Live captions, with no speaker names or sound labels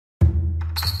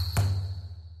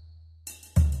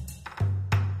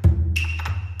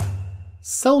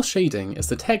Cel shading is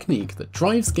the technique that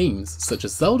drives games such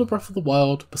as Zelda Breath of the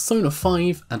Wild, Persona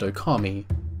 5 and Okami.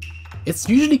 It's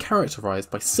usually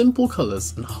characterised by simple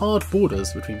colours and hard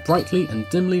borders between brightly and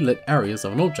dimly lit areas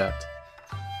of an object.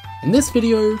 In this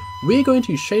video, we're going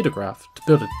to use Shader Graph to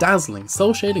build a dazzling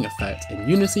cel shading effect in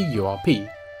Unity URP.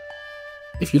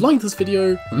 If you like this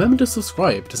video, remember to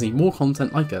subscribe to see more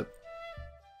content like it.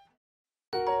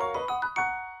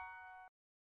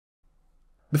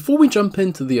 Before we jump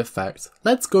into the effect,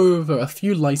 let's go over a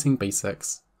few lighting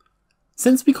basics.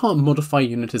 Since we can't modify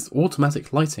Unity's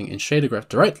automatic lighting in Shader Graph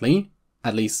directly,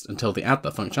 at least until they add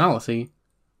that functionality,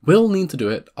 we'll need to do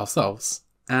it ourselves.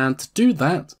 And to do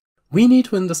that, we need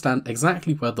to understand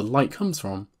exactly where the light comes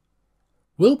from.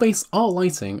 We'll base our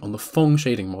lighting on the Phong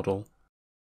shading model.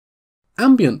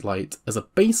 Ambient light is a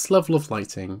base level of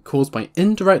lighting caused by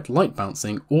indirect light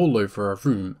bouncing all over a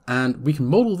room, and we can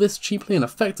model this cheaply and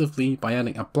effectively by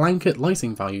adding a blanket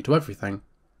lighting value to everything.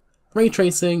 Ray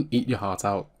tracing, eat your heart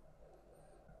out.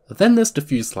 Then there's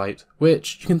diffuse light,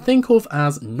 which you can think of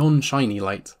as non-shiny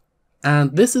light,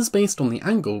 and this is based on the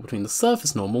angle between the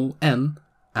surface normal, N,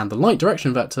 and the light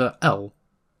direction vector, L.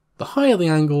 The higher the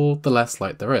angle, the less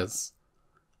light there is.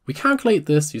 We calculate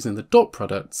this using the dot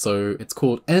product, so it's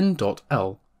called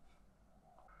n.l.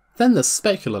 Then there's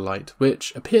specular light,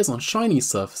 which appears on shiny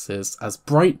surfaces as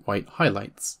bright white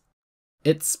highlights.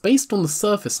 It's based on the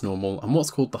surface normal and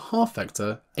what's called the half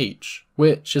vector, h,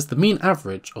 which is the mean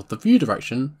average of the view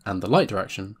direction and the light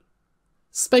direction.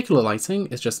 Specular lighting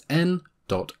is just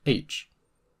n.h.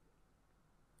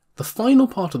 The final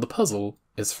part of the puzzle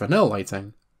is Fresnel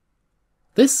lighting.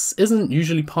 This isn't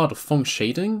usually part of Phong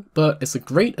shading, but it's a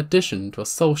great addition to a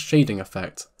cel shading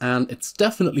effect, and it's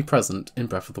definitely present in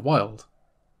Breath of the Wild.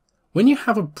 When you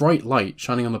have a bright light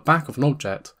shining on the back of an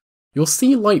object, you'll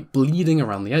see light bleeding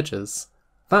around the edges.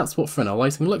 That's what Fresnel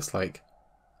lighting looks like.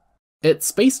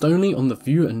 It's based only on the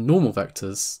view and normal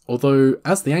vectors, although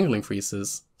as the angle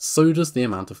increases, so does the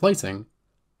amount of lighting.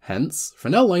 Hence,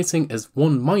 Fresnel lighting is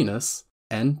 1 minus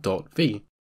n.v.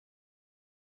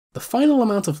 The final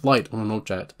amount of light on an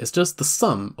object is just the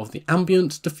sum of the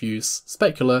ambient, diffuse,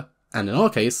 specular, and in our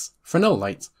case, Fresnel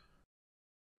light.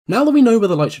 Now that we know where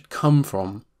the light should come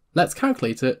from, let's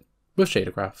calculate it with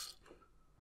Shader Graph.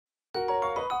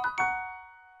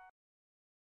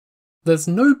 There's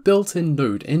no built-in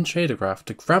node in Shader Graph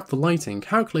to grab the lighting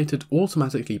calculated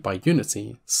automatically by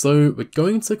Unity, so we're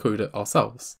going to code it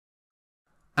ourselves.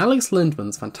 Alex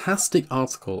Lindman's fantastic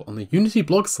article on the Unity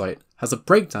blog site has a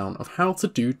breakdown of how to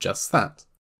do just that.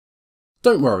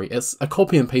 Don't worry, it's a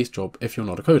copy and paste job if you're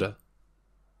not a coder.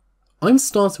 I'm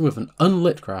starting with an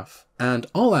unlit graph, and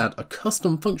I'll add a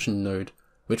custom function node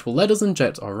which will let us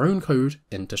inject our own code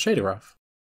into Shader Graph.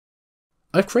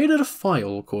 I've created a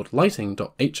file called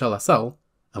lighting.hlsl,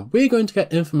 and we're going to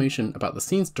get information about the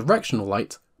scene's directional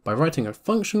light by writing a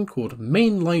function called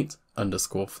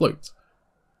mainLight_float.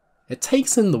 It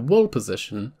takes in the world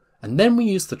position, and then we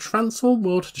use the transform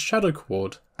world to shadow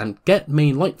coord and get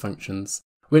main light functions,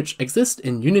 which exist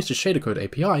in Unity Shader Code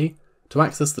API, to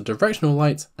access the directional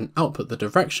light and output the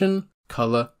direction,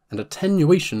 colour, and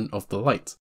attenuation of the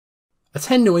light.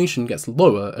 Attenuation gets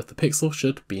lower if the pixel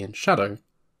should be in shadow.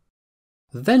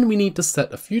 Then we need to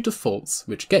set a few defaults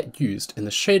which get used in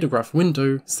the Shader Graph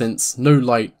window since no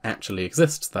light actually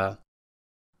exists there.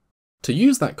 To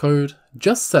use that code,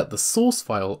 just set the source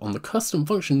file on the custom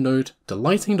function node to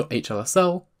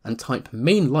lighting.hlsl and type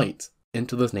mainLight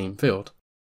into the name field.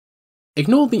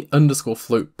 Ignore the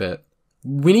 _float bit.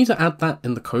 We need to add that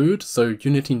in the code so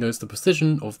Unity knows the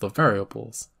precision of the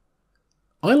variables.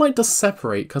 I like to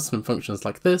separate custom functions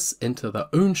like this into their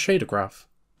own shader graph,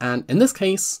 and in this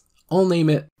case, I'll name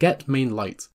it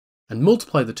getMainLight and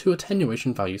multiply the two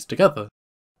attenuation values together.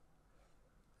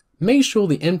 Make sure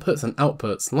the inputs and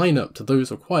outputs line up to those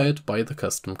required by the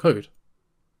custom code.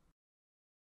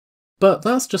 But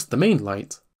that's just the main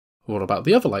light. What about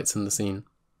the other lights in the scene?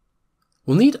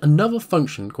 We'll need another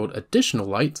function called additional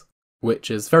light,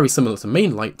 which is very similar to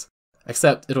main light,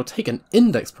 except it'll take an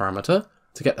index parameter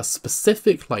to get a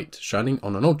specific light shining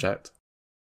on an object.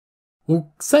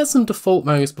 We'll set some default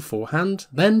values beforehand,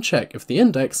 then check if the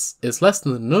index is less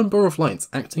than the number of lights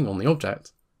acting on the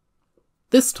object.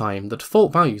 This time, the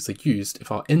default values are used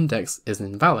if our index is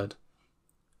invalid.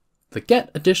 The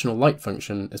getAdditionalLight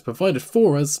function is provided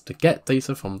for us to get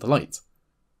data from the light.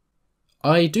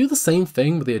 I do the same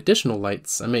thing with the additional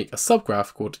lights and make a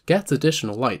subgraph called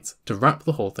getAdditionalLight to wrap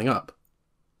the whole thing up.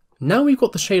 Now we've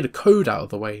got the shader code out of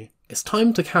the way, it's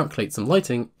time to calculate some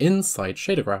lighting inside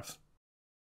Shader Graph.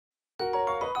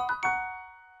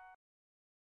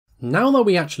 Now that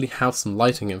we actually have some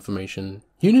lighting information,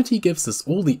 Unity gives us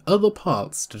all the other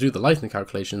parts to do the lighting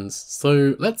calculations,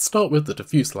 so let's start with the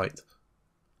diffuse light.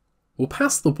 We'll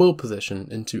pass the world position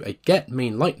into a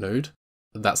getMainLight node,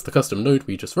 that's the custom node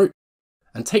we just wrote,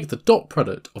 and take the dot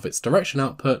product of its direction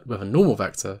output with a normal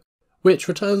vector, which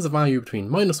returns a value between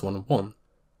 -1 and 1,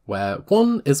 where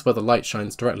 1 is where the light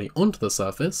shines directly onto the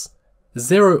surface,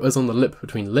 0 is on the lip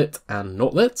between lit and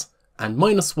not lit, and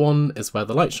 -1 is where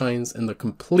the light shines in the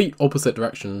complete opposite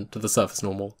direction to the surface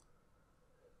normal.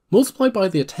 Multiply by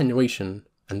the attenuation,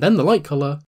 and then the light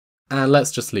colour, and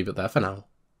let's just leave it there for now.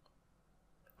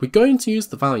 We're going to use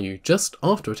the value just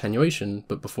after attenuation,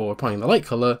 but before applying the light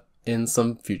colour in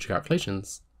some future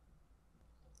calculations.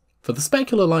 For the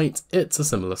specular light, it's a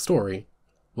similar story.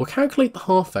 We'll calculate the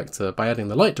half vector by adding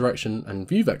the light direction and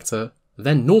view vector,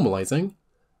 then normalising,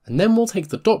 and then we'll take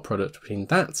the dot product between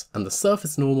that and the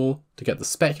surface normal to get the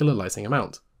specular lighting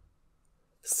amount.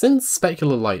 Since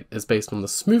specular light is based on the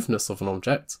smoothness of an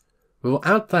object, we will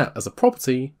add that as a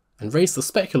property and raise the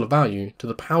specular value to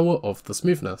the power of the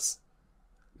smoothness.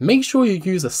 Make sure you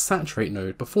use a saturate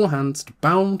node beforehand to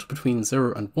bound between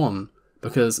 0 and 1,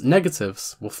 because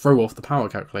negatives will throw off the power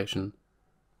calculation.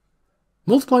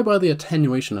 Multiply by the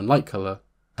attenuation and light colour,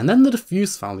 and then the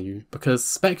diffuse value, because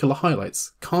specular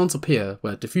highlights can't appear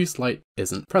where diffuse light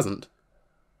isn't present.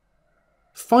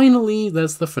 Finally,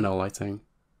 there's the Fresnel lighting.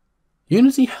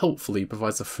 Unity helpfully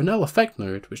provides a Fresnel effect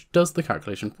node which does the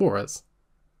calculation for us.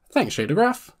 Thanks,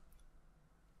 ShaderGraph!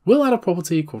 We'll add a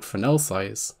property called Fresnel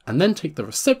size, and then take the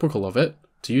reciprocal of it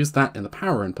to use that in the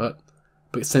power input,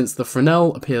 but since the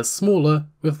Fresnel appears smaller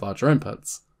with larger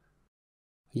inputs.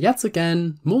 Yet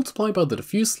again, multiply by the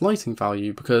diffuse lighting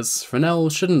value because Fresnel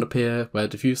shouldn't appear where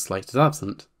diffuse light is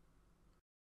absent.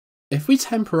 If we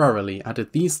temporarily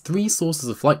added these three sources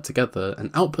of light together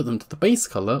and output them to the base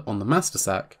colour on the master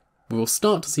stack, we will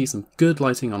start to see some good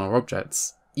lighting on our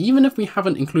objects, even if we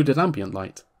haven't included ambient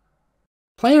light.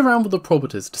 Play around with the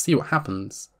properties to see what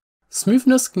happens.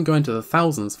 Smoothness can go into the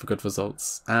thousands for good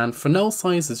results, and Fresnel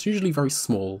size is usually very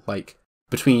small, like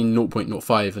between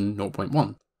 0.05 and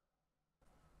 0.1.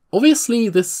 Obviously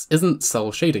this isn't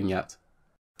cel shading yet.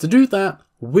 To do that,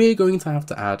 we're going to have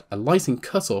to add a lighting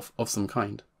cutoff of some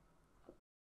kind.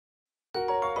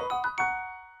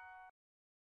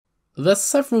 There's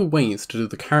several ways to do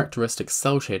the characteristic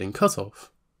Cel-Shading Cutoff.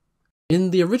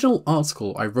 In the original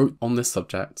article I wrote on this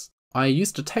subject, I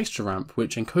used a texture ramp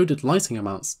which encoded lighting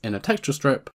amounts in a texture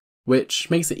strip, which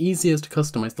makes it easier to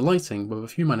customize the lighting with a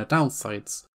few minor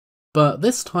downsides, but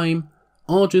this time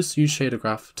I'll just use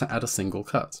ShaderGraph to add a single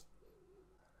cut.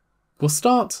 We'll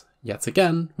start, yet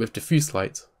again, with diffuse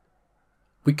light.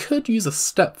 We could use a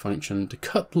step function to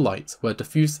cut the light where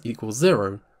diffuse equals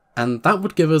 0, and that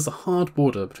would give us a hard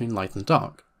border between light and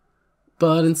dark.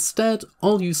 But instead,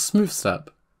 I'll use smooth step,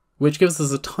 which gives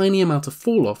us a tiny amount of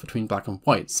fall off between black and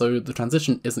white, so the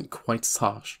transition isn't quite as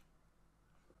harsh.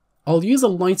 I'll use a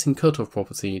lighting cutoff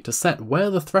property to set where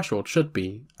the threshold should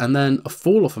be, and then a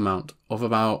fall off amount of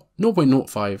about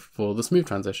 0.05 for the smooth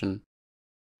transition.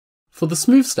 For the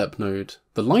smooth step node,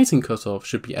 the lighting cutoff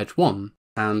should be edge 1,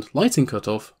 and lighting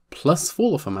cutoff plus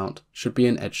fall off amount should be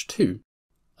in edge 2.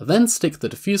 Then stick the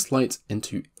diffuse light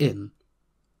into in.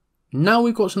 Now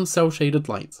we've got some cel shaded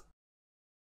light.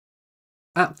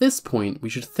 At this point we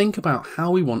should think about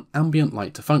how we want ambient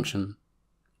light to function.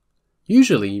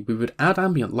 Usually we would add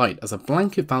ambient light as a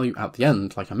blanket value at the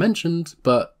end like I mentioned,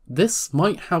 but this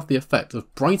might have the effect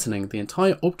of brightening the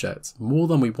entire object more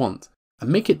than we want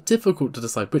and make it difficult to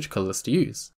decide which colours to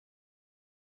use.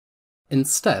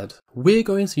 Instead, we're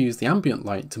going to use the ambient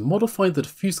light to modify the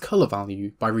diffuse colour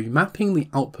value by remapping the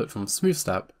output from smooth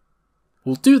step.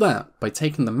 We'll do that by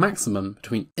taking the maximum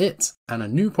between it and a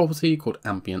new property called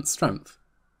ambient strength.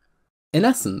 In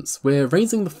essence, we're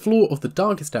raising the floor of the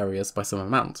darkest areas by some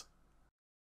amount.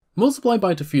 Multiply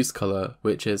by diffuse colour,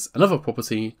 which is another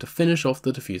property to finish off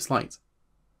the diffuse light.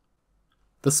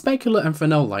 The specular and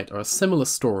Fresnel light are a similar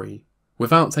story,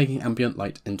 without taking ambient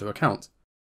light into account.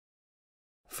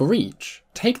 For each,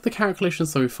 take the calculation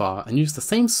so far and use the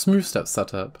same smooth step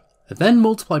setup, and then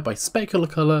multiply by specular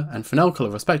colour and Fresnel colour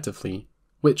respectively,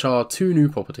 which are two new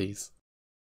properties.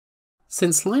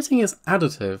 Since lighting is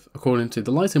additive according to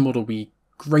the lighting model we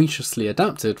graciously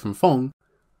adapted from Phong,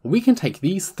 we can take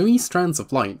these three strands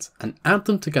of light and add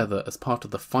them together as part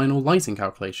of the final lighting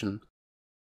calculation.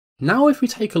 Now if we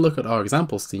take a look at our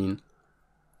example scene,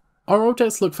 our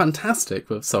objects look fantastic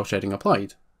with cel shading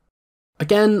applied.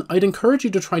 Again, I'd encourage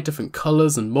you to try different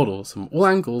colours and models from all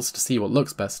angles to see what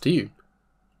looks best to you.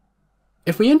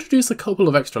 If we introduce a couple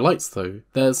of extra lights though,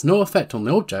 there's no effect on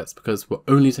the objects because we're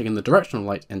only taking the directional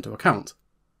light into account.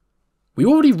 We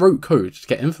already wrote code to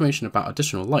get information about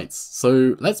additional lights,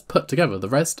 so let's put together the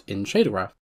rest in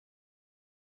ShaderGraph.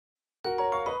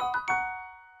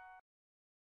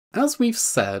 As we've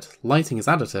said, lighting is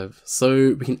additive,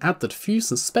 so we can add the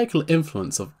diffuse and specular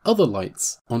influence of other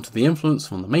lights onto the influence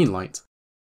from the main light.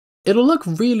 It'll look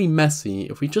really messy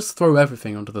if we just throw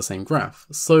everything onto the same graph,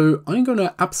 so I'm going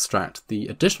to abstract the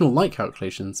additional light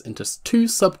calculations into two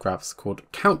subgraphs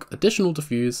called Calc Additional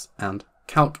Diffuse and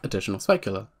Calc Additional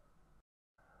Specular.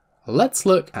 Let's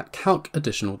look at Calc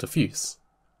Additional Diffuse.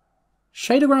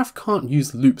 ShaderGraph can't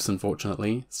use loops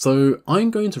unfortunately, so I'm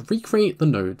going to recreate the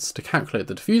nodes to calculate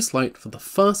the diffuse light for the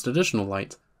first additional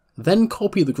light, then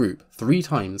copy the group 3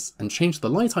 times and change the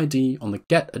light ID on the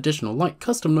Get Additional Light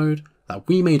custom node that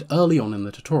we made early on in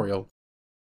the tutorial.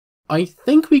 I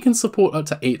think we can support up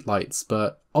to 8 lights,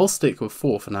 but I'll stick with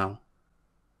 4 for now.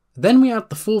 Then we add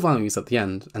the 4 values at the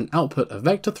end and output a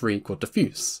vector 3 called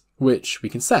diffuse, which we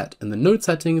can set in the node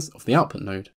settings of the output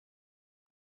node.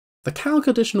 The Calc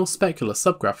Additional Specular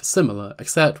subgraph is similar,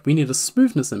 except we need a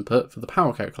smoothness input for the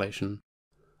power calculation.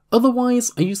 Otherwise,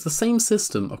 I use the same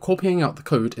system of copying out the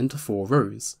code into 4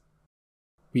 rows.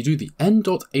 We do the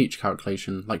n.h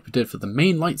calculation like we did for the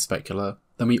main light specular,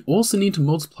 then we also need to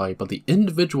multiply by the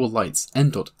individual light's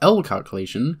n.l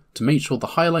calculation to make sure the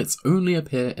highlights only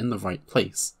appear in the right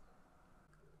place.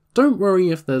 Don't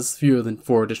worry if there's fewer than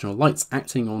 4 additional lights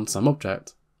acting on some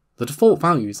object. The default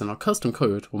values in our custom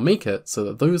code will make it so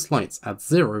that those lights add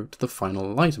 0 to the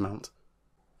final light amount.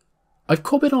 I've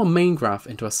copied our main graph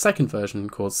into a second version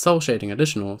called Cel-Shading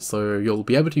Additional, so you'll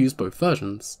be able to use both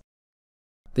versions.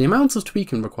 The amount of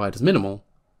tweaking required is minimal.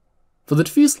 For the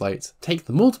diffuse light, take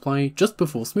the multiply just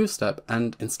before smooth step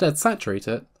and instead saturate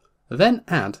it, then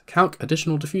add Calc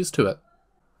Additional Diffuse to it.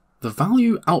 The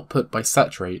value output by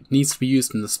saturate needs to be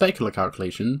used in the specular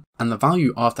calculation, and the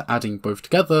value after adding both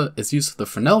together is used for the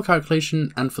Fresnel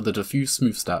calculation and for the diffuse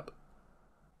smooth step.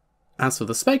 As for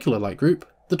the specular light group,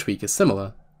 the tweak is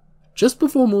similar. Just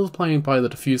before multiplying by the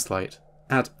diffuse light,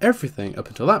 add everything up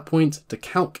until that point to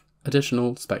Calc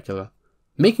Additional Specular,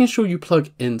 making sure you plug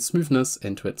in smoothness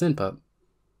into its input.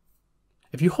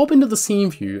 If you hop into the scene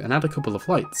view and add a couple of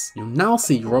lights, you'll now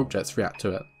see your objects react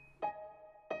to it.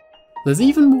 There's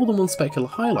even more than one specular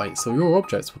highlight, so your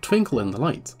objects will twinkle in the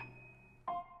light.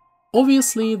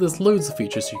 Obviously, there's loads of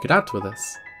features you could add to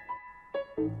this.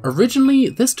 Originally,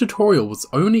 this tutorial was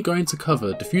only going to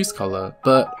cover diffuse colour,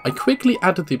 but I quickly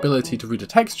added the ability to read a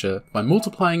texture by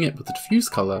multiplying it with the diffuse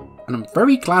colour, and I'm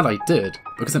very glad I did,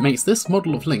 because it makes this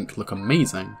model of Link look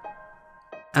amazing.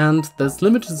 And there's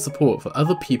limited support for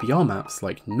other PBR maps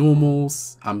like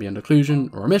normals, ambient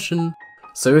occlusion, or emission,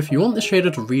 so if you want the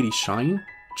shader to really shine,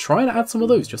 try to add some of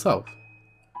those yourself.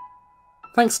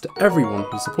 Thanks to everyone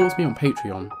who supports me on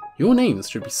Patreon. Your names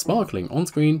should be sparkling on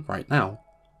screen right now.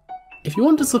 If you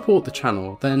want to support the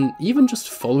channel, then even just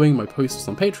following my posts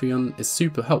on Patreon is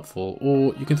super helpful,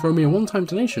 or you can throw me a one-time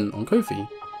donation on Ko-fi.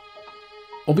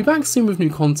 I'll be back soon with new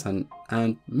content,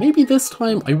 and maybe this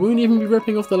time I won't even be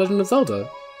ripping off The Legend of Zelda.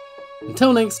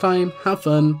 Until next time, have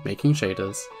fun making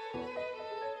shaders.